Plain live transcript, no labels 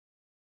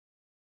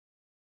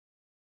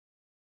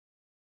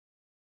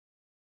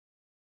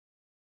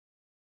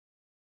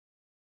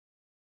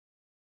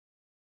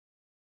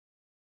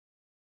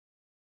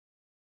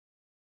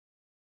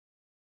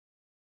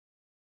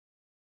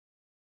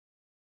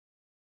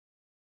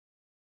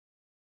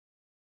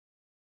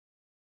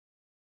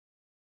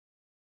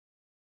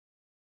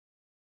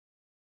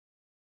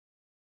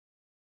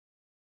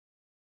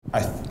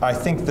I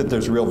think that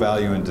there's real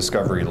value in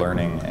discovery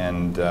learning,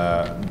 and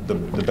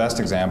the best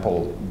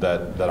example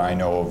that I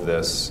know of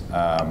this,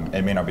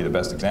 it may not be the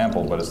best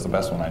example, but it's the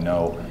best one I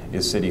know,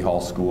 is City Hall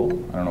School.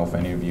 I don't know if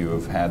any of you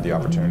have had the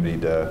opportunity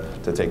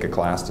to take a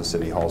class to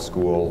City Hall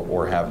School,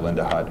 or have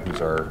Linda Hutt,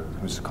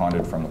 who's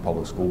seconded from the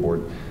Public School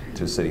Board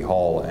to City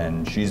Hall,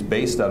 and she's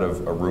based out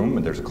of a room,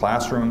 and there's a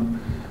classroom.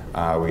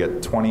 We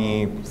get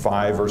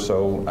 25 or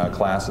so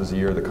classes a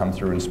year that come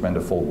through and spend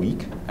a full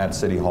week at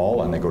City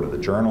Hall, and they go to the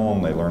Journal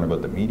and they learn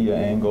about the media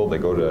angle. They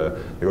go to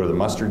the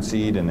Mustard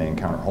Seed and they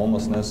encounter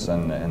homelessness,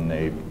 and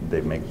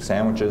they make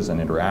sandwiches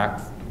and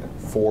interact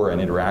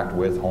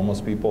with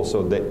homeless people.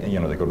 So they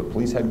go to the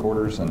police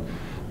headquarters, and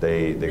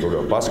they go to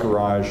a bus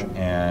garage,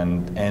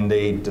 and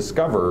they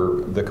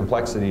discover the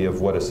complexity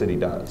of what a city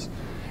does.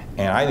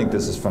 And I think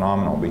this is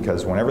phenomenal,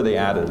 because whenever they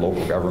added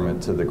local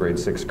government to the grade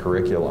 6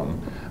 curriculum,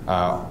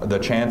 the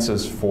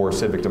chances for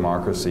civic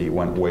democracy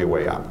went way,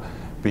 way up.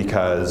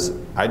 Because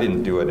I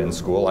didn't do it in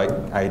school.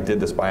 I did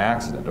this by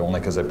accident, only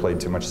because I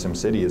played too much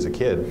SimCity as a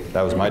kid.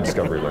 That was my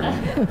discovery learning.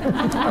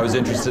 I was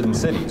interested in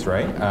cities,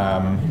 right?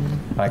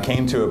 I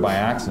came to it by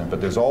accident, but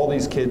there's all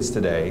these kids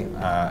today,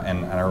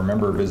 and I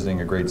remember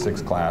visiting a grade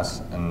 6 class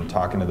and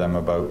talking to them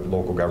about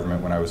local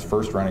government when I was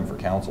first running for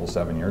council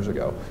 7 years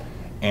ago.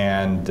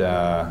 And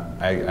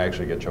I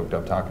actually get choked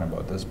up talking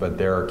about this, but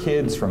there are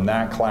kids from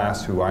that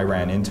class who I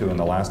ran into in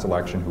the last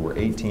election who were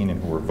 18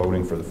 and who were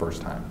voting for the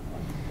first time.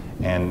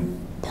 And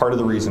part of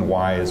the reason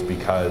why is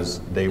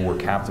because they were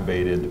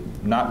captivated,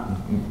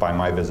 not by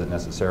my visit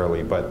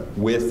necessarily, but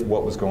with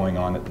what was going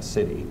on at the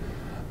city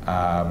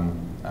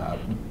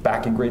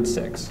back in grade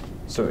 6.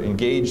 So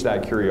engage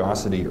that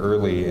curiosity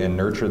early and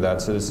nurture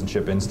that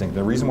citizenship instinct.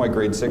 The reason why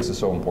grade 6 is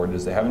so important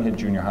is they haven't hit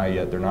junior high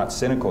yet. They're not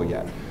cynical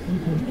yet.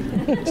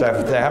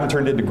 So they haven't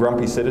turned into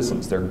grumpy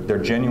citizens. They're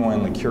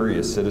genuinely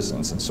curious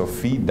citizens, and so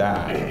feed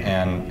that.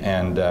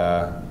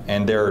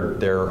 And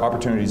there are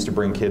opportunities to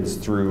bring kids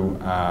through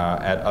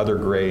at other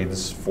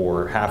grades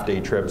for half-day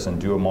trips and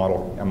do a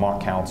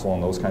mock council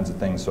and those kinds of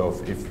things.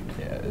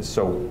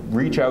 So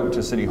reach out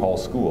to City Hall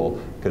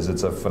School, because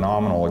it's a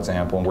phenomenal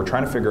example, and we're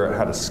trying to figure out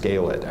how to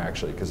scale it,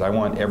 actually, because I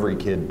want every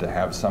kid to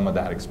have some of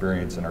that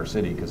experience in our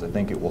city, because I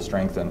think it will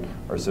strengthen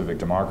our civic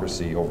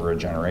democracy over a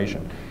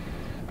generation.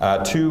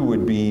 2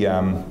 would be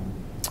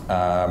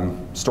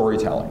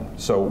storytelling.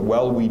 So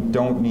while we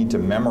don't need to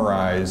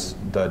memorize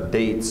the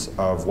dates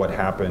of what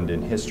happened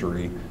in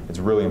history, it's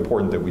really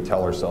important that we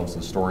tell ourselves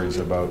the stories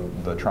about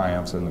the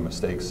triumphs and the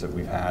mistakes that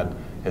we've had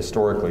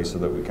historically, so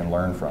that we can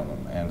learn from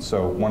them. And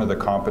so one of the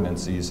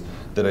competencies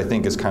that I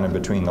think is kind of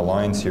between the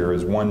lines here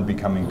is, 1,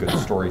 becoming good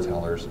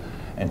storytellers,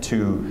 and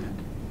 2,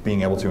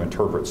 being able to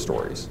interpret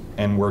stories.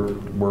 And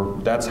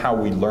that's how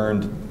we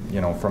learned,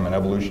 from an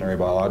evolutionary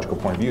biological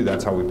point of view,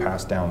 that's how we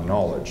pass down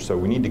knowledge. So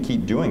we need to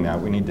keep doing that.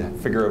 We need to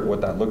figure out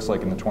what that looks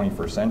like in the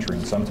 21st century.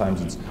 And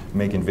sometimes it's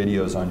making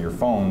videos on your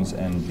phones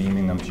and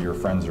beaming them to your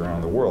friends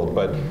around the world.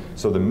 But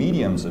so the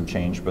mediums have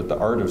changed, but the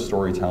art of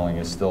storytelling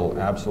is still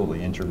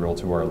absolutely integral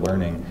to our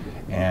learning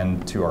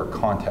and to our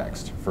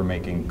context for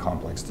making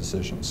complex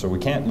decisions. So we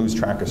can't lose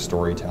track of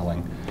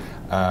storytelling.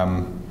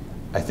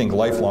 I think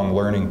lifelong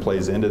learning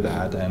plays into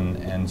that,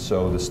 and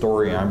so the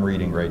story I'm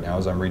reading right now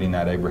is I'm reading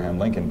that Abraham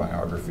Lincoln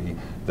biography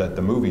that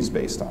the movie's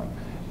based on.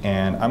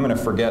 And I'm going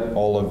to forget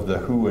all of the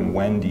who and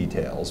when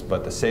details,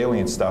 but the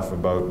salient stuff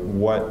about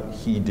what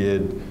he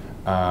did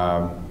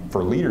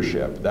for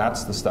leadership,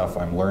 that's the stuff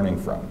I'm learning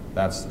from.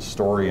 That's the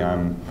story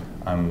I'm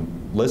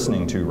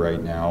listening to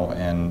right now,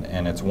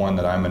 and it's one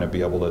that I'm going to be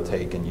able to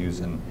take and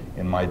use in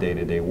my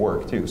day-to-day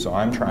work too. So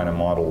I'm trying to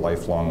model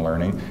lifelong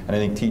learning, and I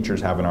think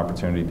teachers have an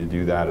opportunity to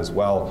do that as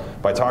well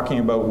by talking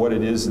about what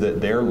it is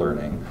that they're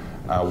learning,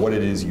 what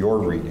it is you're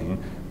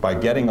reading, by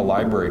getting a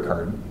library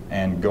card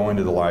and going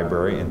to the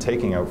library and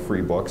taking out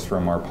free books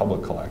from our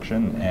public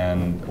collection,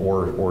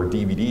 or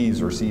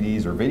DVDs or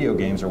CDs or video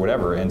games or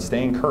whatever, and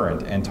staying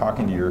current and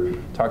talking to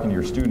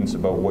your students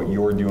about what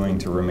you're doing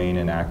to remain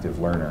an active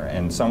learner.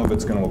 And some of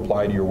it's going to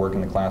apply to your work in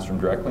the classroom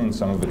directly, and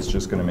some of it's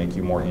just going to make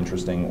you more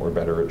interesting or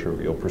better at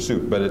Trivial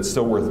Pursuit. But it's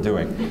still worth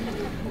doing.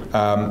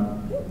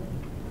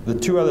 The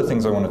 2 other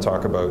things I want to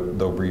talk about,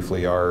 though,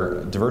 briefly,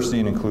 are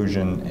diversity and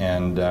inclusion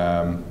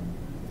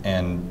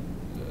and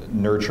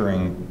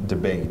nurturing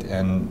debate.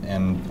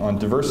 And on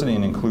diversity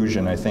and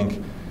inclusion, I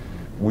think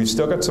we've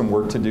still got some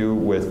work to do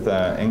with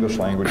English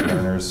language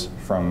learners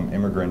from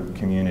immigrant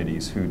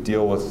communities who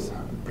deal with,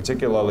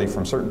 particularly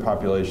from certain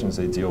populations,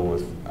 they deal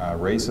with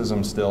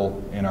racism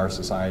still in our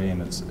society,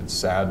 and it's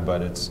sad,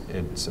 but it's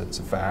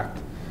a fact.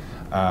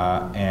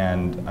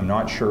 And I'm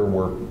not sure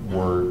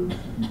we're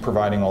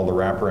providing all the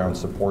wraparound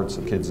supports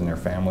that kids and their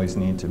families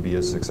need to be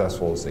as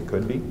successful as they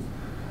could be.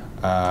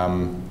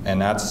 And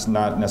that's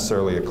not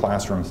necessarily a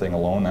classroom thing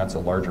alone, that's a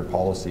larger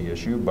policy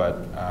issue, but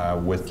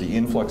with the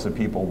influx of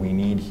people we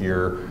need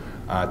here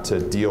to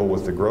deal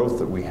with the growth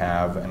that we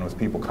have, and with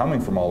people coming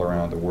from all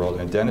around the world,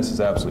 and Dennis is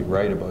absolutely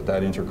right about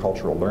that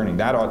intercultural learning,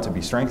 that ought to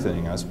be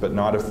strengthening us, but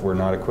not if we're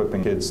not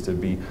equipping kids to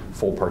be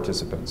full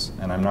participants,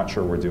 and I'm not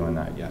sure we're doing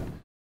that yet.